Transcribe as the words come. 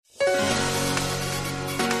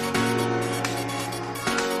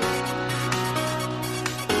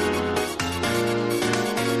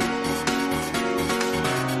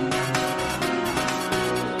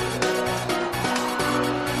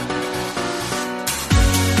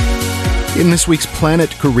In this week's Planet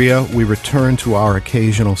Korea, we return to our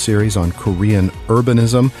occasional series on Korean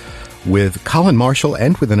urbanism with Colin Marshall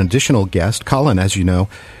and with an additional guest. Colin, as you know,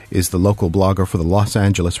 is the local blogger for the Los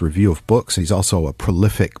Angeles Review of Books. He's also a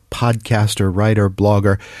prolific podcaster, writer,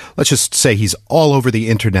 blogger. Let's just say he's all over the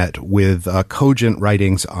internet with cogent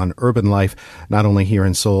writings on urban life, not only here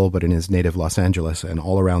in Seoul, but in his native Los Angeles and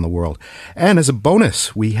all around the world. And as a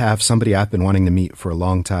bonus, we have somebody I've been wanting to meet for a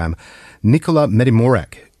long time. Nikola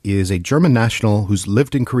Medimurek is a German national who's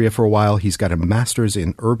lived in Korea for a while. He's got a master's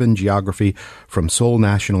in urban geography from Seoul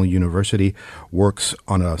National University, works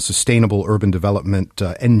on a sustainable urban development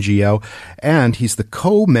NGO, and he's the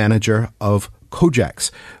co-manager of Kojax,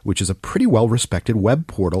 which is a pretty well-respected web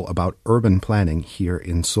portal about urban planning here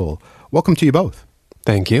in Seoul. Welcome to you both.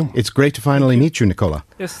 Thank you. It's great to finally meet you, Nikola.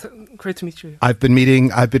 Yes, great to meet you. I've been reading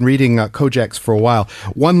Kojax for a while.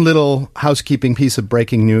 One little housekeeping piece of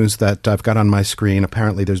breaking news that I've got on my screen.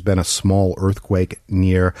 Apparently there's been a small earthquake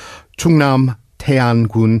near Chungnam,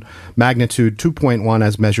 Taean-gun, magnitude 2.1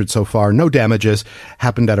 as measured so far. No damages.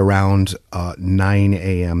 Happened at around 9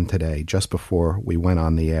 a.m. today, just before we went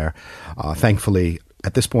on the air. Thankfully,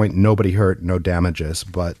 at this point, nobody hurt, no damages,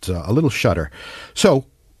 but a little shudder. So,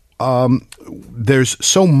 there's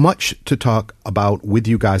so much to talk about with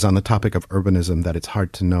you guys on the topic of urbanism that it's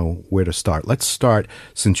hard to know where to start. Let's start,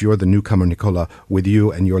 since you're the newcomer, Nikola, with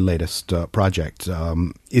you and your latest project.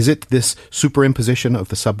 Is it this superimposition of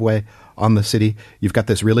the subway on the city? You've got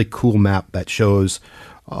this really cool map that shows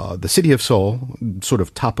the city of Seoul, sort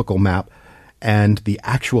of topical map, and the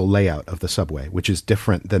actual layout of the subway, which is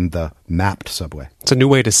different than the mapped subway. It's a new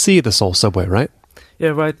way to see the Seoul subway, right? Yeah,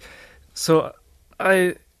 right. So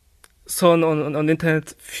I saw on the internet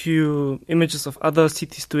few images of other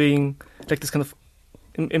cities doing like this kind of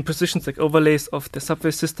impositions, like overlays of the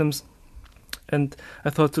subway systems, and I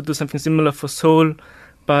thought to do something similar for Seoul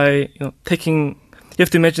by taking. You have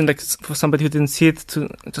to imagine, like, for somebody who didn't see it, to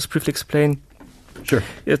just briefly explain. Sure.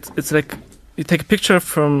 It's like you take a picture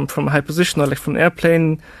from a high position or like from an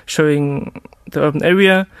airplane showing the urban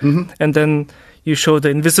area, and then you show the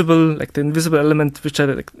invisible element, which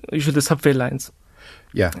are like usually the subway lines.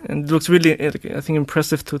 Yeah, and it looks really, I think,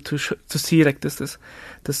 impressive to see like this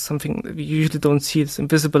something that we usually don't see. This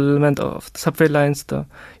invisible element of the subway lines,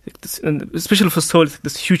 and especially for Seoul,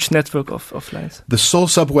 this huge network of lines. The Seoul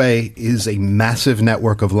subway is a massive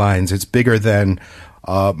network of lines. It's bigger than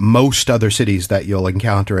most other cities that you'll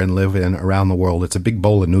encounter and live in around the world. It's a big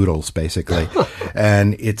bowl of noodles, basically,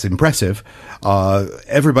 and it's impressive.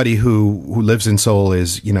 Everybody who lives in Seoul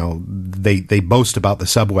is, they boast about the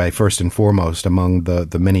subway first and foremost among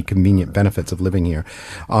the many convenient benefits of living here.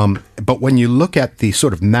 But when you look at the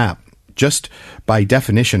sort of map, just by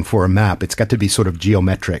definition for a map, it's got to be sort of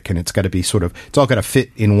geometric, and it's got to be it's all got to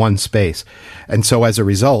fit in one space. And so as a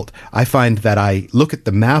result, I find that I look at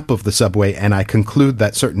the map of the subway and I conclude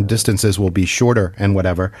that certain distances will be shorter and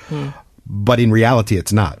whatever. But in reality,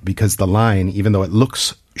 it's not, because the line, even though it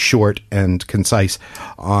looks short and concise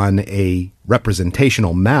on a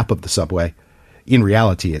representational map of the subway, in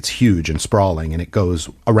reality, it's huge and sprawling, and it goes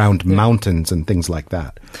around mountains and things like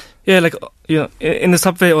that. Yeah, like, in the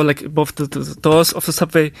subway, or like above the doors of the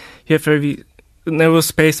subway, you have very narrow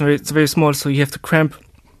space, and it's very small, so you have to cramp,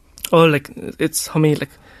 it's how many, like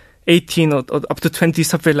 18 or up to 20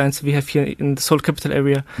 subway lines we have here in the Seoul capital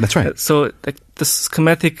area. That's right. So like the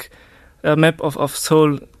schematic map of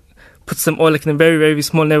Seoul puts them all like in a very, very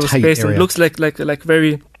small narrow tight space, area. and it looks like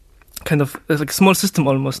very kind of like a small system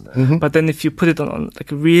almost. But then if you put it on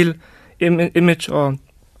like a real image, or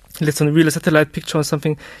let's on a real satellite picture or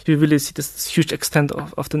something, you really see this huge extent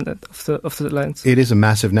of the lines. It is a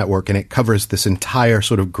massive network, and it covers this entire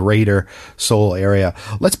sort of greater Seoul area.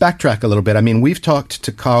 Let's backtrack a little bit. I mean, we've talked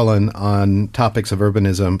to Colin on topics of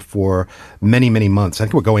urbanism for many, many months. I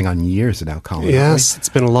think we're going on years now, Colin. Yes, it's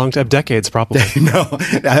been a long time, decades probably. No,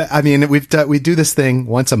 I mean, we do this thing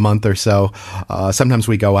once a month or so. Sometimes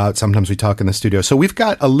we go out, sometimes we talk in the studio. So we've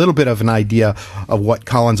got a little bit of an idea of what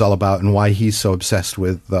Colin's all about and why he's so obsessed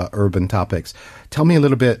with urban topics. Tell me a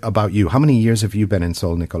little bit about you. How many years have you been in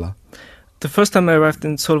Seoul, Nikola? The first time I arrived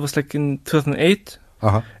in Seoul was like in 2008.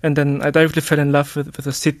 And then I directly fell in love with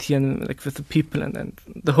the city and like with the people and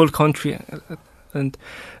the whole country.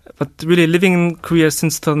 But really living in Korea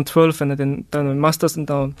since 2012, and then done my master's, and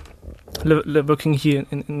now working here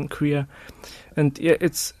in Korea. And yeah,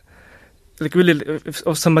 it's like really,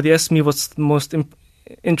 if somebody asks me what's the most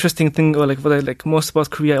interesting thing, or like what I like most about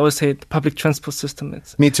Korea, I always say the public transport system.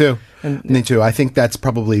 Me too. Me too. I think that's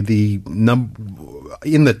probably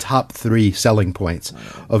in the top 3 selling points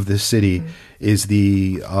of this city is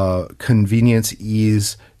the convenience,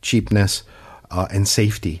 ease, cheapness, and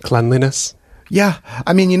safety. Cleanliness. Yeah.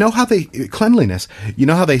 I mean, cleanliness, you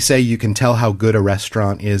know how they say you can tell how good a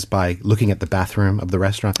restaurant is by looking at the bathroom of the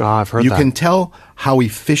restaurant? I've heard you that. You can tell how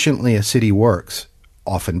efficiently a city works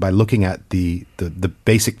often by looking at the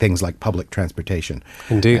basic things like public transportation.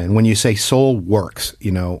 Indeed. And when you say Seoul works,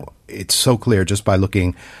 it's so clear just by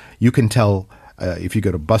looking. You can tell if you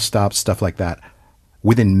go to bus stops, stuff like that,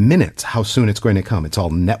 within minutes how soon it's going to come. It's all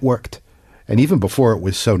networked. And even before it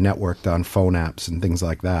was so networked on phone apps and things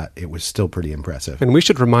like that, it was still pretty impressive. And we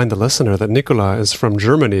should remind the listener that Nicola is from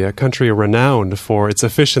Germany, a country renowned for its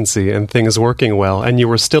efficiency and things working well, and you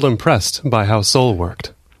were still impressed by how Seoul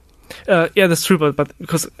worked. Yeah, that's true, but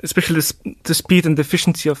because especially the speed and the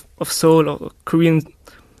efficiency of Seoul or Korean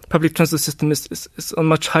public transport system is on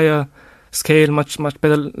much higher scale, much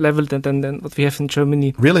better level than what we have in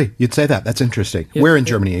Germany. Really? You'd say that? That's interesting. Yeah. Where in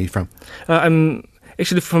Germany are you from? I'm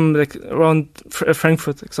actually from around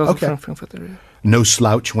Frankfurt, south of Frankfurt area. No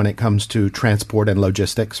slouch when it comes to transport and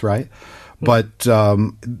logistics, right? But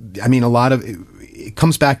I mean, a lot of it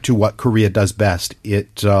comes back to what Korea does best.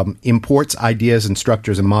 It imports ideas and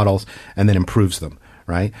structures and models and then improves them,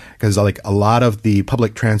 right? Because like a lot of the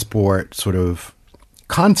public transport sort of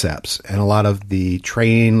concepts and a lot of the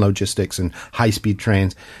train logistics and high-speed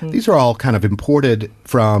trains, these are all kind of imported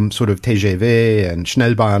from sort of TGV and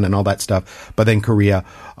Schnellbahn and all that stuff, but then Korea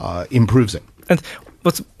improves it. And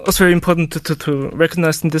what's also very important to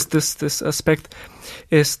recognize in this aspect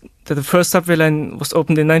is that the first subway line was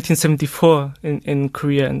opened in 1974 in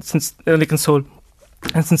Korea, and since in Seoul.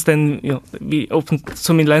 And since then, we opened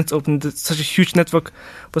so many lines, such a huge network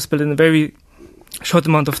was built in a very short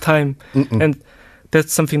amount of time. And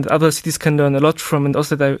that's something that other cities can learn a lot from, and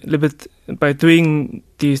also that a little bit by doing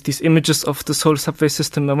these images of the Seoul subway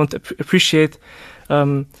system, I want to appreciate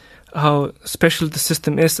how special the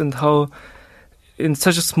system is and how in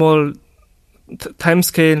such a small time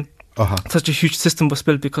scale, such a huge system was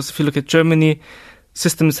built. Because if you look at Germany,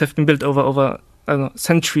 systems have been built over I don't know,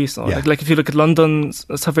 centuries. Or like if you look at London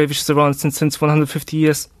subway, which is around since 150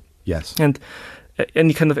 years. Yes. And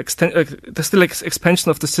any kind of there's still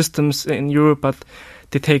expansion of the systems in Europe, but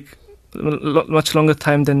they take much longer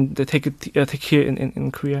time than they take here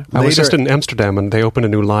in Korea. I was just in Amsterdam and they opened a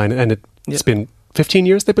new line, and it's been 15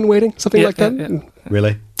 years they've been waiting, something like that. Yeah.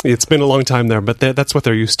 Really? It's been a long time there, but that's what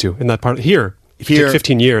they're used to in that part. Here, if you take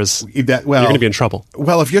 15 years, you're going to be in trouble.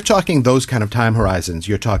 Well, if you're talking those kind of time horizons,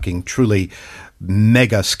 you're talking truly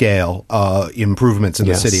mega scale improvements in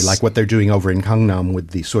the city, like what they're doing over in Gangnam with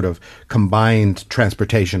the sort of combined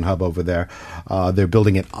transportation hub over there. They're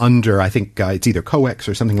building it under, I think it's either COEX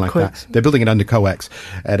or something like that. They're building it under COEX,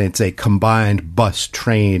 and it's a combined bus,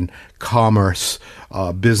 train, commerce,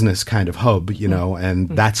 business kind of hub, and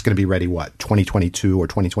that's going to be ready, 2022 or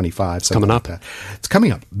 2025? It's coming up. It's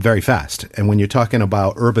coming up very fast. And when you're talking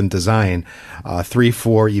about urban design, 3,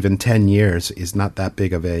 4, even 10 years is not that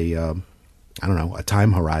big of a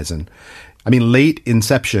time horizon. I mean, late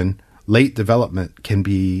inception, late development can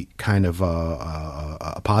be kind of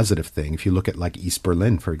a positive thing. If you look at like East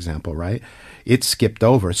Berlin, for example, right? It skipped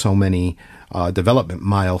over so many development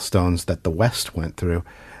milestones that the West went through,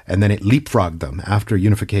 and then it leapfrogged them after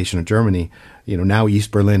unification of Germany. Now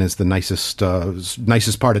East Berlin is the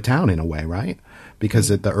nicest part of town in a way, right? Because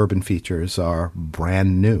the urban features are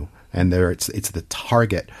brand new, and it's the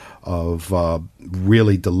target of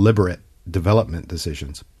really deliberate development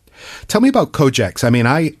decisions. Tell me about Kojex. I mean,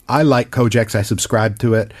 I like Kojex. I subscribe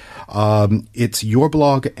to it. It's your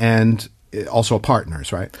blog and also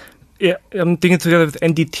partners, right? Yeah, I'm doing it together with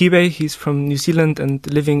Andy Tibey. He's from New Zealand and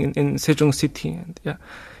living in Sejong City. And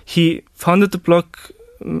he founded the blog,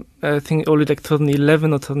 I think, only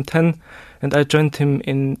 2011 or 2010, and I joined him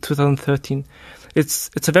in 2013. It's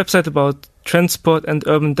a website about transport and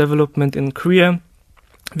urban development in Korea.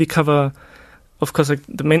 We cover, of course,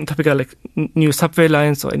 the main topic are new subway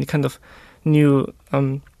lines or any kind of new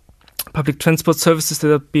public transport services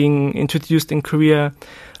that are being introduced in Korea.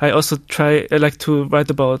 I also like to write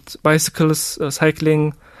about bicycles,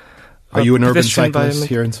 cycling. Are you an urban cyclist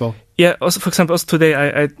here in Seoul? Yeah. Also, for example,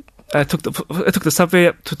 today I took the subway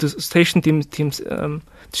up to the station, team's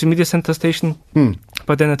media center station.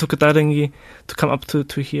 But then I took a Darengi to come up to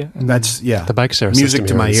here. That's the bike share music system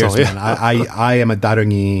to my ears, Seoul, man. I am a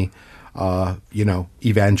Darengi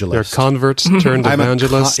evangelist. You're a convert turned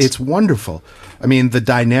evangelist. It's wonderful. I mean, the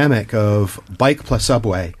dynamic of bike plus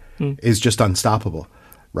subway is just unstoppable,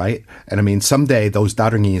 right? And I mean, someday those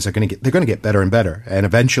Darengis are going to get better and better, and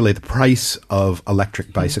eventually the price of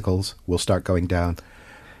electric bicycles will start going down.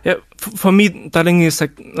 Yeah, for me, Daringhi is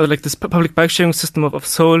like this public bike sharing system of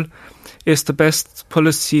Seoul is the best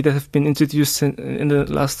policy that have been introduced in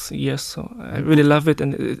the last years. So I really love it,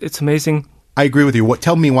 and it's amazing. I agree with you.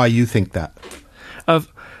 Tell me why you think that.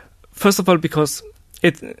 First of all, because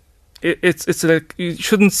it's like you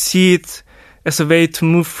shouldn't see it as a way to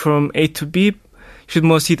move from A to B. You should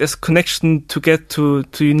more see it as a connection to get to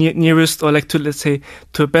your nearest, or like to, let's say,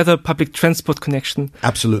 to a better public transport connection.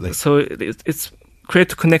 Absolutely. So it's great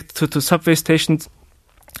to connect to subway stations.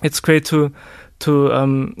 It's great to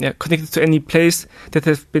connect it to any place that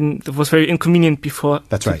was very inconvenient before.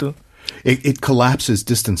 That's right. It collapses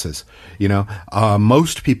distances.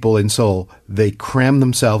 Most people in Seoul, they cram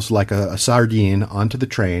themselves like a sardine onto the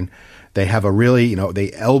train. They have a really,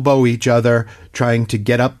 they elbow each other trying to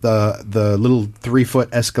get up the little 3-foot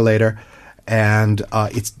escalator, and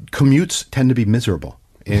its commutes tend to be miserable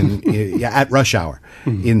at rush hour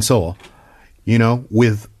in Seoul.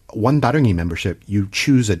 With one Daringhi membership, you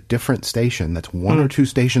choose a different station that's one or two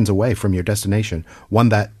stations away from your destination, one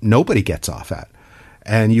that nobody gets off at.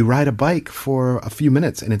 And you ride a bike for a few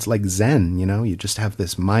minutes, and it's like Zen, you just have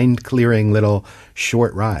this mind-clearing little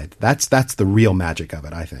short ride. That's the real magic of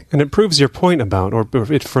it, I think. And it proves your point about, or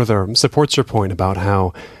it further supports your point about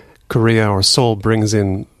how Korea or Seoul brings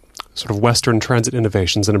in sort of Western transit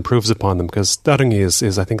innovations and improves upon them, because Daringhi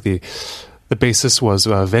is I think the basis was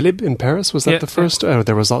Velib in Paris. Was that the first? Yeah.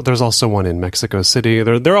 There's also one in Mexico City.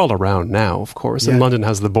 They're all around now, of course. And London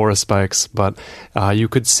has the Boris bikes, but you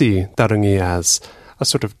could see Daringhi as a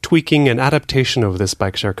sort of tweaking and adaptation of this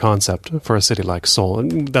bike share concept for a city like Seoul.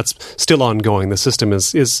 And that's still ongoing. The system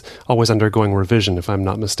is always undergoing revision, if I'm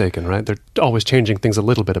not mistaken, right? They're always changing things a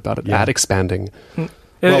little bit about it, expanding.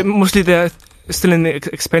 Mostly they're still in the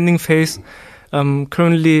expanding phase.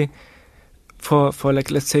 Currently, for like,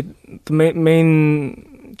 let's say, the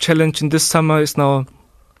main challenge in this summer is now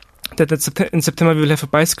that in September we will have a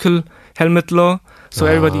bicycle helmet law. So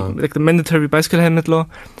everybody, like the mandatory bicycle helmet law.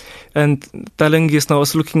 And Daringhi is now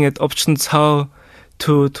also looking at options how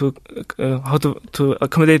to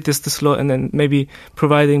accommodate this law, and then maybe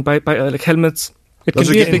providing like helmets. Those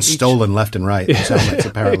are getting stolen left and right. Helmets,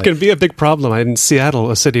 apparently. It can be a big problem. In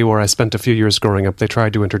Seattle, a city where I spent a few years growing up, they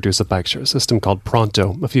tried to introduce a bike share system called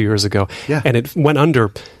Pronto a few years ago, and it went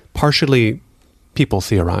under partially. People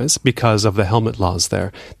theorize because of the helmet laws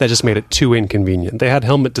there. That just made it too inconvenient. They had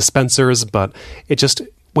helmet dispensers, but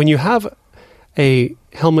when you have a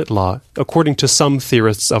helmet law, according to some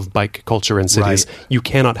theorists of bike culture in cities, you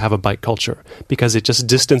cannot have a bike culture because it just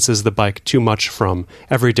distances the bike too much from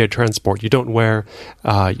everyday transport. You don't wear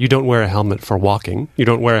a helmet for walking. You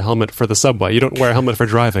don't wear a helmet for the subway. You don't wear a helmet for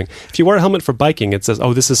driving. If you wear a helmet for biking, it says,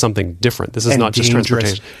 "Oh, this is something different. This is not just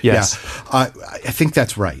transportation." Yes, I think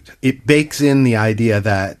that's right. It bakes in the idea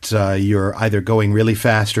that you're either going really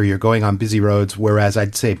fast or you're going on busy roads. Whereas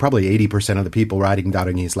I'd say probably 80% of the people riding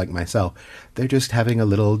Daringhis, like myself, they're just having a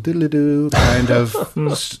little doodle-doo kind of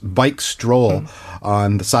bike stroll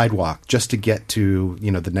on the sidewalk just to get to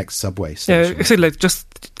the next subway station. Yeah, exactly. Like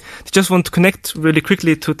just want to connect really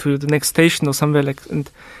quickly to the next station or somewhere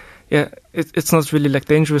it's not really like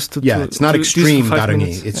dangerous to. Yeah, it's not extreme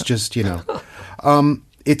Daringhi. It's just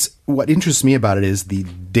it's what interests me about it is the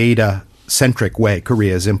data-centric way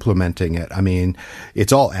Korea is implementing it. I mean,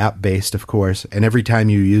 it's all app-based, of course, and every time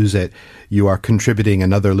you use it, you are contributing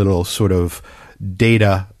another little sort of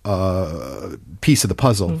data piece of the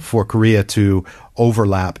puzzle for Korea to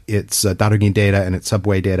overlap its Daringhi data and its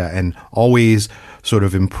subway data and always sort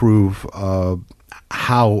of improve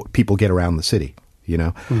how people get around the city,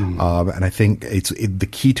 and I think the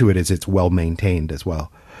key to it is it's well maintained as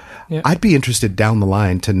well. Yeah. I'd be interested down the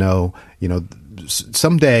line to know,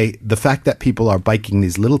 someday the fact that people are biking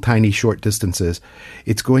these little tiny short distances,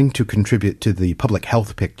 it's going to contribute to the public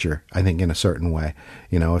health picture, I think, in a certain way.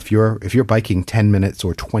 If you're biking 10 minutes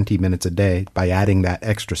or 20 minutes a day by adding that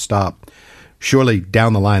extra stop, surely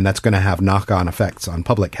down the line that's going to have knock-on effects on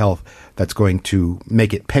public health that's going to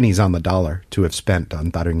make it pennies on the dollar to have spent on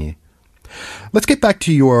Daringhi. Let's get back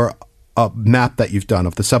to your map that you've done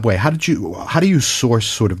of the subway. How do you source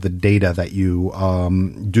sort of the data that you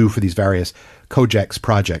do for these various Kojex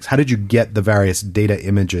projects? How did you get the various data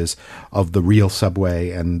images of the real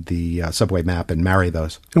subway and the subway map and marry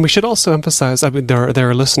those? And we should also emphasize, there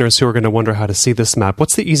are listeners who are going to wonder how to see this map.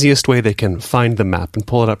 What's the easiest way they can find the map and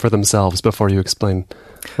pull it up for themselves before you explain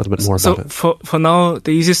a little bit more about it? So for now,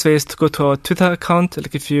 the easiest way is to go to our Twitter account.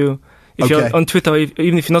 Like if you're on Twitter,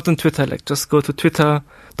 even if you're not on Twitter, like just go to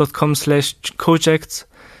twitter.com/Kojects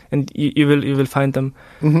and you will find them.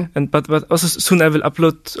 Mm-hmm. And but also soon I will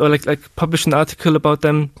upload or like publish an article about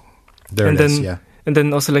them. There and it is, yeah. and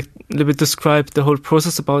then also like a little bit describe the whole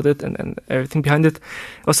process about it and everything behind it.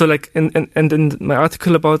 Also like and in my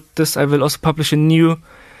article about this, I will also publish a new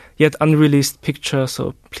yet unreleased picture,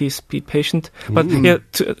 so please be patient. But yeah,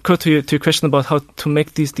 to go to your question about how to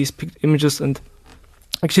make these images, and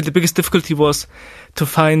actually the biggest difficulty was to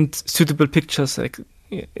find suitable pictures. Like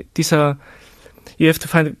you have to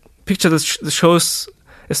find a picture that shows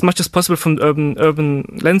as much as possible from the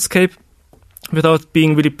urban landscape without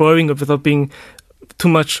being really boring or without being too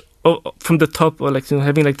much from the top, or like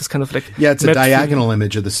having like this kind of like it's a diagonal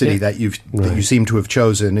image of the city that you seem to have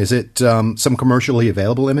chosen. Is it some commercially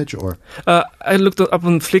available image, or I looked up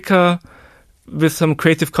on Flickr with some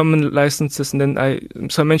Creative Commons licenses, and then I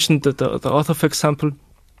mentioned the author, for example.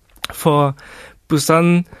 For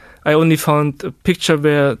Busan, I only found a picture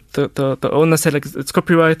where the owner said like it's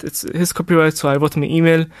copyright, it's his copyright, so I wrote him an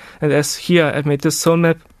email and asked, here I made this Seoul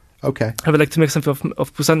map. Okay. I would like to make something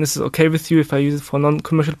of Busan. Is it okay with you if I use it for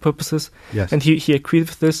non-commercial purposes? Yes. And he agreed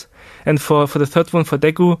with this. And for the third one, for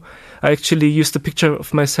Daegu, I actually used a picture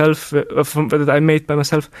of myself that I made by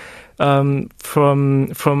myself from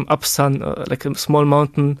Upsan, like a small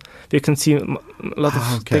mountain. You can see a lot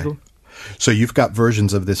of Daegu. So you've got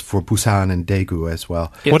versions of this for Busan and Daegu as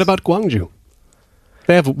well. Yes. What about Gwangju?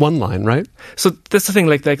 They have one line, right? So that's the thing.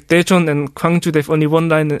 Like Daejeon and Gwangju, they have only one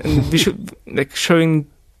line, and we should like showing.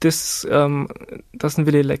 This doesn't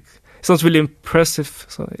really it's not really impressive.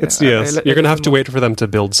 So yeah, you're going to have to wait for them to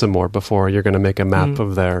build some more before you're going to make a map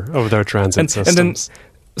of their transit systems. And then,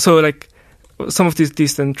 so like some of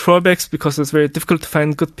these then drawbacks, because it's very difficult to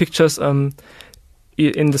find good pictures. In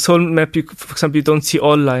the Seoul map, for example, you don't see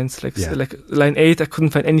all lines. Like line 8, I couldn't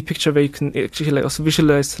find any picture where you can actually like also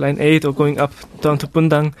visualize line 8 or going up down to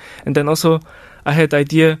Bundang. And then also, I had the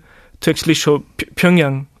idea to actually show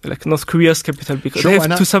Pyongyang, like North Korea's capital, because they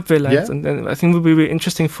have 2 subway lines, and I think it would be really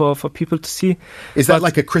interesting for people to see. Is that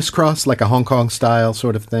like a crisscross, like a Hong Kong style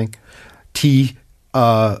sort of thing?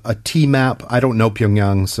 A T map. I don't know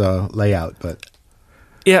Pyongyang's layout, but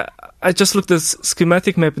yeah, I just looked at the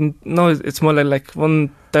schematic map, and no, it's more like one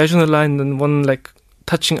diagonal line and one like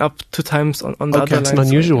touching up 2 times on the other line. It's an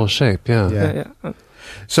unusual shape, yeah.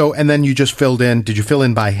 So, and then you just did you fill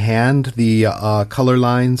in by hand the color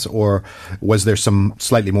lines, or was there some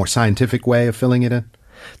slightly more scientific way of filling it in?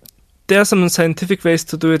 There are some scientific ways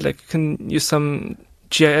to do it, like you can use some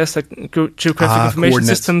GIS, like geographic information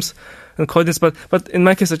systems and coordinates, but in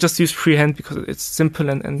my case I just use freehand because it's simple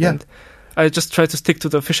and I just try to stick to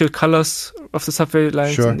the official colors of the subway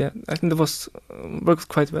lines. Sure. And I think that worked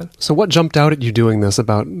quite well. So what jumped out at you doing this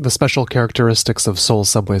about the special characteristics of Seoul's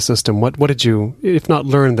subway system? What did you, if not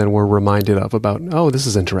learn, then were reminded of about, this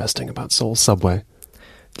is interesting about Seoul's subway?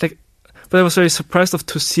 But I was very surprised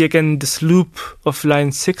to see again this loop of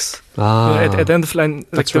line 6. At the end of line,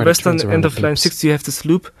 like the western end of line 6, you have this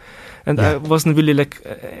loop. And I wasn't really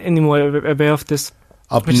any more aware of this.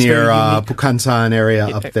 Up near Bukhansan area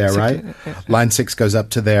up there, exactly. right? Yeah. Line 6 goes up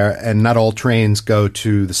to there, and not all trains go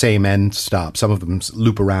to the same end stop. Some of them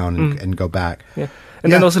loop around and go back. Yeah.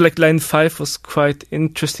 And then also line 5 was quite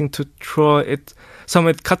interesting to draw it. Some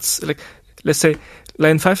it cuts, let's say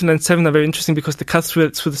line 5 and line 7 are very interesting because they cut through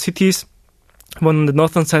the cities, one on the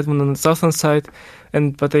northern side, one on the southern side,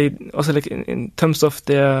 but they also in terms of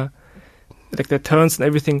their turns and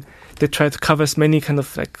everything, they try to cover as many kind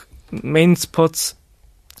of main spots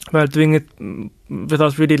while doing it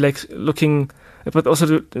without really looking, but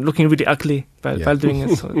also looking really ugly while doing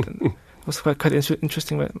it. So it was quite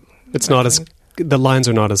interesting. It's not as the lines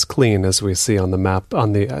are not as clean as we see on the map,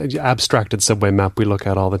 on the abstracted subway map we look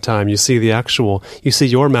at all the time. You see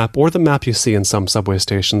your map or the map you see in some subway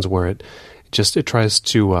stations where it tries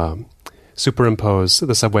to superimpose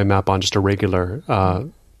the subway map on just a regular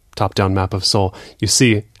top-down map of Seoul. You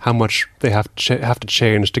see how much they have to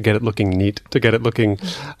change to get it looking neat, to get it looking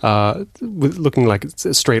like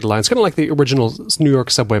straight lines. Kind of like the original New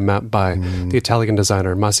York subway map by the Italian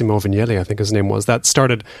designer Massimo Vignelli, I think his name was. That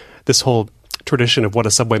started this whole tradition of what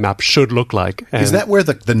a subway map should look like. And is that where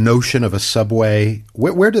the notion of a subway,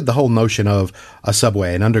 where did the whole notion of a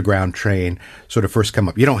subway, an underground train, sort of first come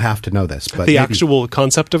up? You don't have to know this, but the actual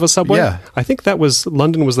concept of a subway? Yeah. I think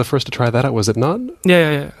London was the first to try that out, was it not?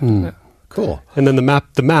 Yeah. Cool. And then the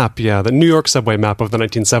map, the New York subway map of the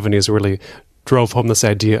 1970s really drove home this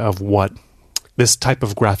idea of what this type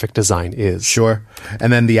of graphic design is. Sure.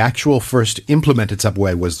 And then the actual first implemented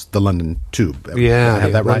subway was the London Tube. Yeah, I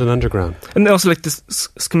have that London right? Underground. And also this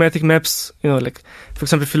schematic maps, for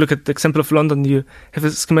example, if you look at the example of London, you have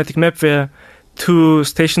a schematic map where 2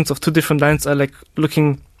 stations of 2 different lines are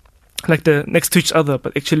looking like they're next to each other,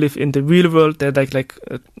 but actually in the real world they're like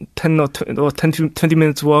 10 or 20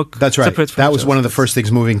 minutes walk. That's right. That was one of the first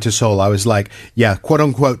things moving to Seoul. I was like, yeah, quote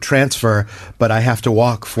unquote transfer, but I have to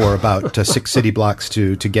walk for about 6 city blocks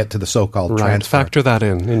to get to the so-called transfer. Factor that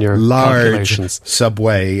in your large calculations.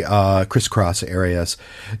 Subway crisscross areas.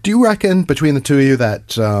 Do you reckon between the two of you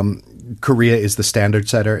that Korea is the standard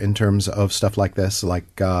setter in terms of stuff like this, like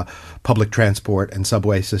public transport and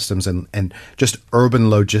subway systems and just urban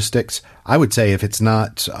logistics? I would say if it's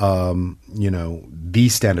not, the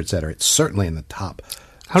standard setter, it's certainly in the top.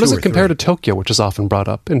 How does it compare to Tokyo, which is often brought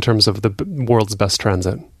up in terms of the world's best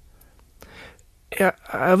transit? Yeah,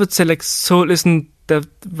 I would say like Seoul isn't that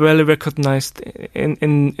well recognized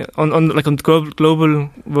on global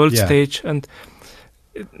world stage, and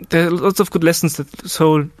there are lots of good lessons that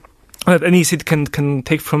Seoul, that any city can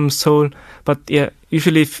take from Seoul. But yeah,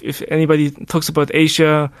 usually if anybody talks about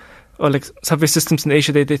Asia or like subway systems in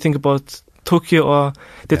Asia, they think about Tokyo, or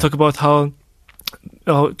they talk about how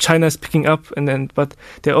China is picking up, but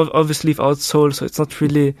they obviously leave out Seoul, so it's not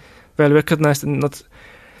really well recognized, and not,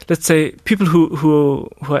 let's say, people who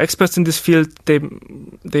are experts in this field,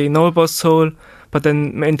 they know about Seoul, but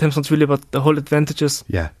then many times not really about the whole advantages.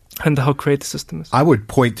 Yeah. And how great the system is. I would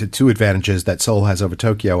point to 2 advantages that Seoul has over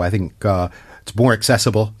Tokyo. I think it's more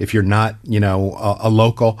accessible if you're not, a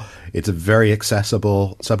local. It's a very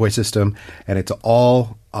accessible subway system, and it's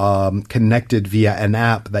all connected via an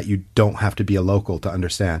app that you don't have to be a local to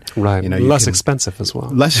understand. Right. Less expensive as well.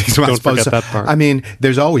 Less expensive. Don't forget that part. I mean,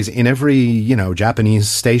 there's always, in every, Japanese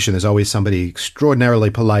station, there's always somebody extraordinarily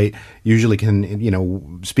polite, usually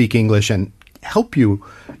can, speak English and help you,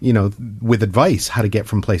 with advice how to get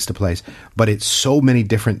from place to place. But it's so many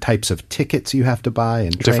different types of tickets you have to buy,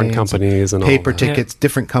 and different companies and paper tickets,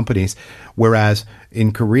 different companies. Whereas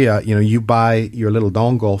in Korea, you buy your little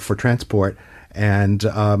dongle for transport, and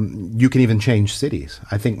you can even change cities.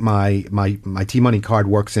 I think my T-Money card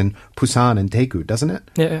works in Busan and Daegu, doesn't it?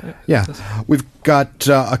 Yeah. We've got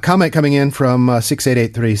a comment coming in from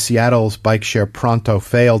 6883. Seattle's bike share Pronto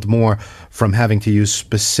failed more from having to use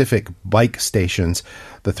specific bike stations.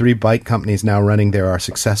 The 3 bike companies now running there are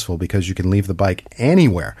successful because you can leave the bike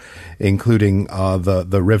anywhere, including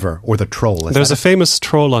the river or the troll. There's a famous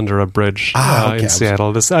troll under a bridge in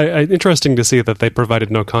Seattle. Interesting to see that they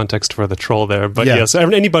provided no context for the troll there. But yes,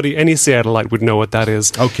 any Seattleite would know what that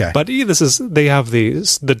is. Okay. But they have the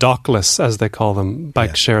dockless, as they call them,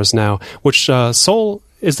 bike shares now, which Seoul...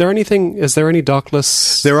 Is there any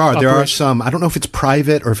dockless? There are some. I don't know if it's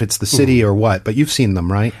private or if it's the city or what, but you've seen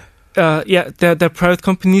them, right? They're private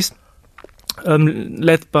companies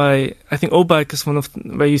led by, I think O-Bike is one of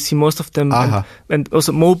where you see most of them, and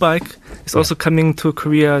also Mobike is also coming to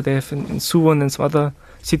Korea. They have in Suwon and some other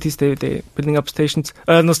cities. They building up stations,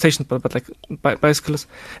 not stations, but like bicycles,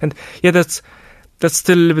 and that's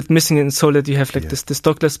still a little bit missing in Seoul. That you have like this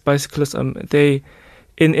dockless bicycles. They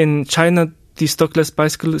in China, these dockless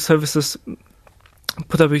bicycle services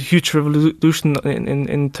put up a huge revolution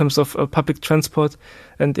in terms of public transport,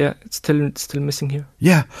 and it's still missing here.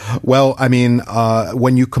 Yeah, well, I mean,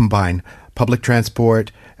 when you combine public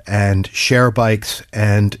transport and share bikes,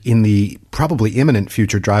 and in the probably imminent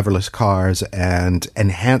future, driverless cars and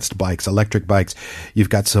enhanced bikes, electric bikes, you've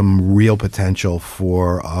got some real potential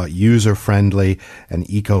for user-friendly and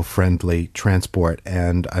eco-friendly transport.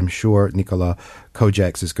 And I'm sure Nicola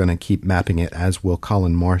Kojeks is going to keep mapping it, as will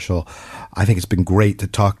Colin Marshall. I think it's been great to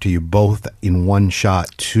talk to you both in one shot,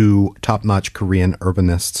 2 top-notch Korean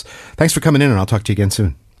urbanists. Thanks for coming in, and I'll talk to you again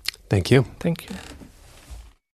soon. Thank you. Thank you.